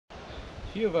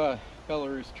If you have a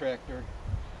Belarus tractor,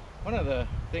 one of the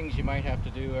things you might have to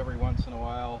do every once in a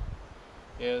while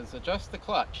is adjust the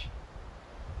clutch.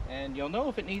 And you'll know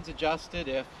if it needs adjusted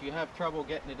if you have trouble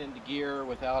getting it into gear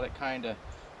without it kind of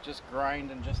just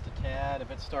grinding just a tad.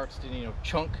 If it starts to,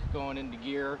 chunk going into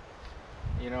gear,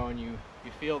 and you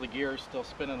feel the gears still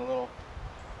spinning a little,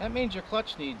 that means your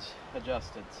clutch needs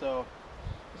adjusted. So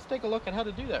let's take a look at how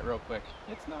to do that real quick.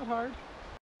 It's not hard.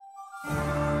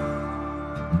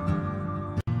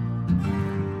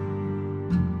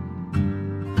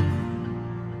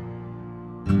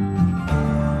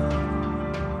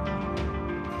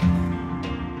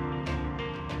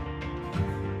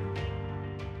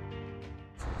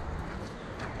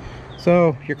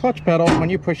 So your clutch pedal, when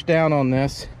you push down on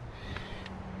this,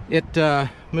 it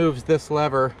moves this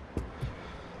lever,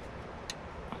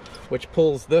 which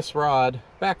pulls this rod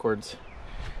backwards,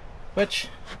 which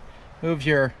moves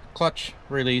your clutch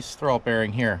release throw-up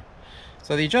bearing here.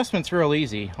 So the adjustment's real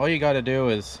easy. All you got to do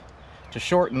is to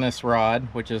shorten this rod,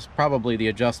 which is probably the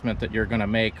adjustment that you're going to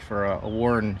make for a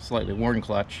slightly worn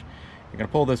clutch. You're going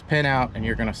to pull this pin out and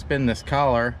you're going to spin this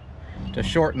collar to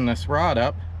shorten this rod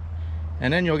up,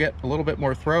 and then you'll get a little bit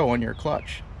more throw on your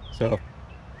clutch. So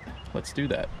let's do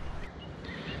that.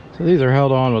 So these are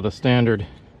held on with a standard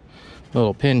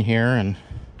little pin here, and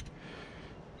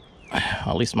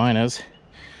at least mine is.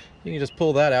 You can just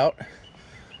pull that out,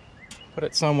 put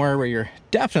it somewhere where you're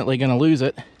definitely going to lose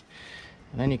it,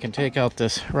 and then you can take out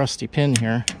this rusty pin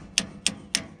here.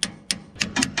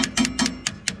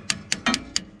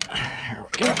 There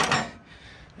we go.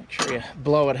 Make sure you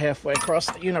blow it halfway across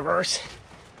the universe.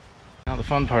 Now the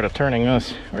fun part of turning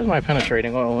this. Where's my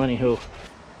penetrating oil anywho?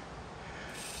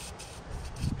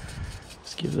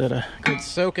 Just give that a good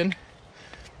soaking,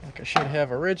 like I should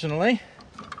have originally.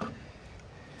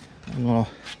 And we'll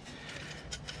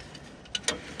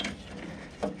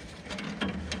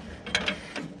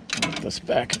move this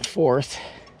back and forth.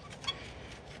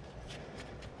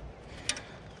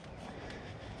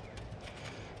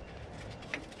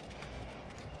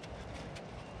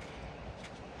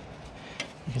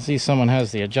 You can see someone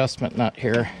has the adjustment nut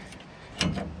here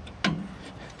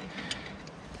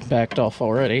backed off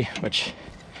already, which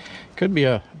could be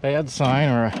a bad sign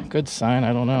or a good sign,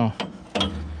 I don't know.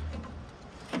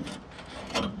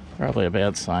 Probably a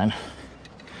bad sign.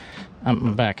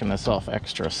 I'm backing this off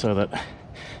extra so that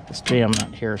this jam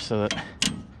nut here, so that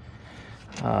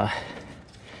I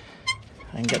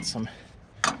can get some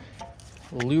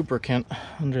lubricant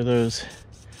under those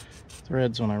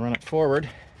threads when I run it forward.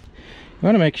 You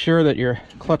want to make sure that your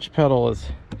clutch pedal is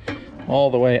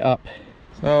all the way up.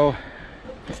 So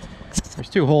there's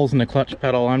two holes in the clutch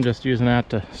pedal. I'm just using that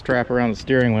to strap around the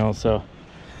steering wheel. So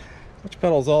clutch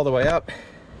pedal's all the way up.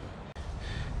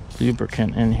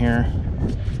 Lubricant in here.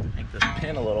 Make this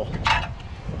pin a little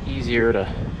easier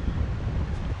to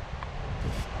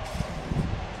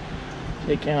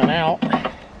take in and out.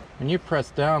 When you press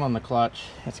down on the clutch,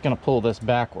 it's going to pull this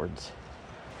backwards.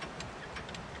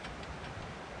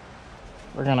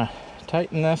 We're gonna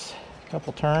tighten this a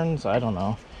couple turns. I don't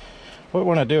know. What we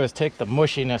want to do is take the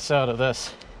mushiness out of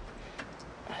this.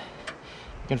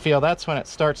 You can feel that's when it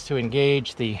starts to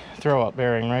engage the throw-up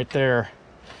bearing right there.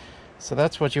 So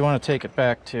that's what you want to take it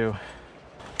back to.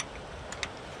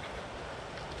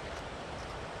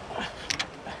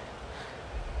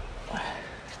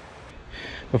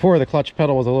 Before, the clutch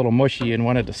pedal was a little mushy and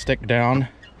wanted to stick down. I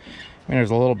mean,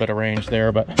 there's a little bit of range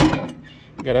there, but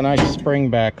you got a nice spring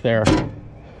back there.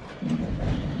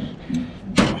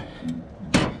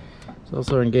 It's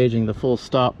also engaging the full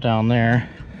stop down there.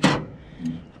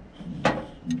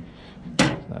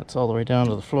 That's all the way down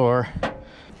to the floor.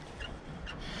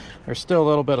 There's still a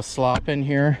little bit of slop in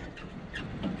here.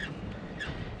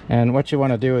 And what you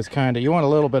want to do is you want a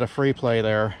little bit of free play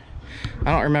there.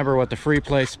 I don't remember what the free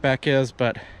play spec is,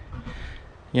 but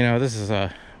this is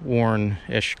a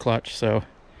worn-ish clutch, so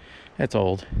it's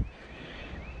old.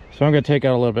 So I'm going to take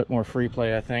out a little bit more free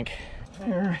play, I think.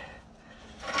 There.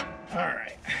 All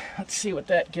right, let's see what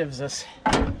that gives us.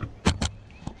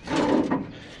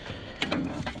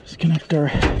 Disconnect our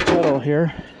pedal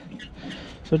here.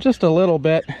 So just a little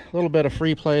bit of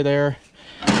free play there,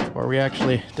 where we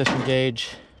actually disengage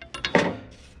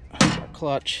our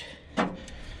clutch.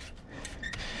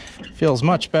 Feels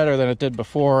much better than it did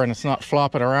before, and it's not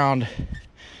flopping around.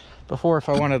 Before, if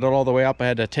I wanted it all the way up, I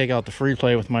had to take out the free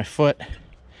play with my foot.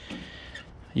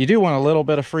 You do want a little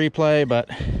bit of free play, but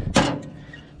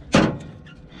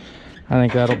I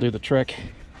think that'll do the trick.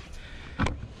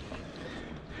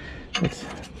 Let's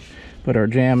put our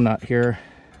jam nut here,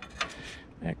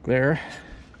 back there.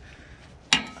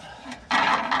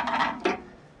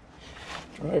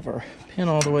 drive our pin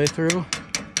all the way through.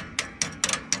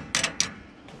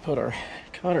 Put our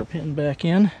cotter pin back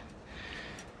in.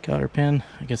 Cotter pin,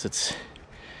 I guess it's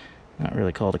not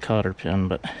really called a cotter pin,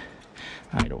 but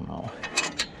I don't know.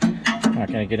 I'm not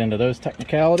going to get into those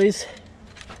technicalities.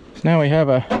 So now we have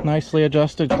a nicely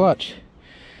adjusted clutch.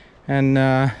 And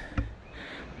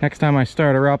next time I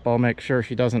start her up, I'll make sure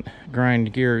she doesn't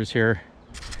grind gears here.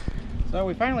 So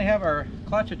we finally have our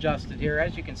clutch adjusted here.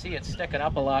 As you can see, it's sticking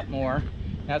up a lot more.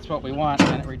 That's what we want,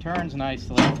 and it returns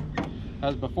nicely.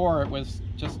 As before, it was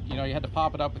just, you know, you had to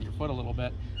pop it up with your foot a little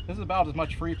bit. This is about as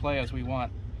much free play as we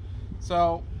want.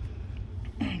 So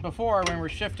before, when we're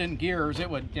shifting gears, it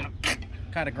would, you know,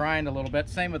 kind of grind a little bit.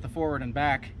 Same with the forward and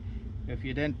back if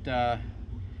you didn't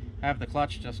have the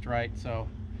clutch just right. So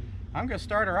I'm going to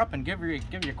start her up and give you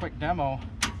a quick demo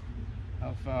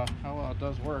of how well it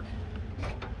does work.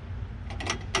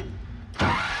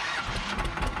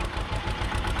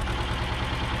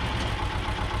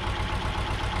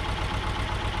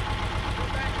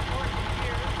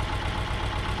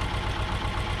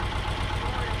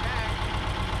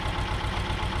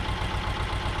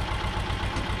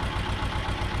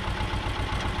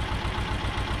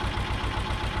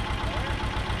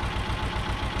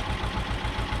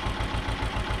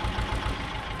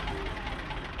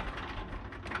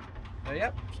 So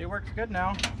yep, she works good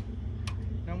now.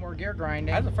 No more gear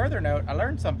grinding. As a further note, I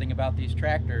learned something about these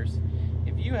tractors.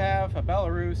 If you have a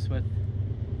Belarus with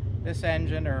this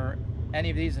engine or any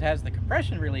of these that has the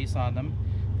compression release on them,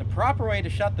 the proper way to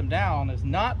shut them down is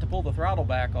not to pull the throttle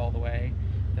back all the way.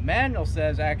 The manual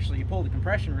says actually you pull the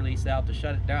compression release out to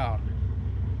shut it down,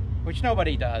 which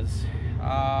nobody does.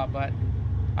 But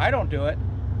I don't do it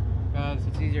because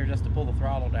it's easier just to pull the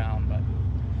throttle down. But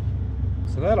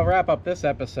so that'll wrap up this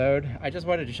episode. I just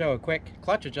wanted to show a quick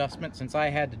clutch adjustment since I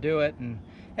had to do it, and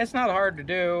it's not hard to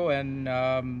do.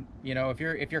 And you know,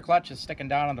 if your clutch is sticking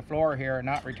down on the floor here and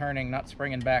not returning, not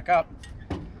springing back up,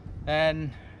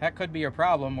 then that could be your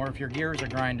problem. Or if your gears are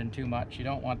grinding too much, you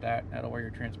don't want that. That'll wear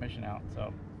your transmission out.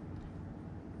 So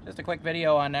just a quick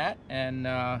video on that, and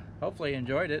hopefully you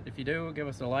enjoyed it. If you do, give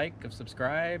us a like,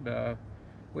 subscribe.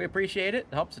 We appreciate it.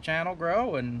 It helps the channel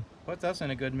grow and puts us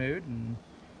in a good mood. And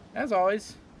as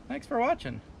always, thanks for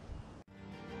watching.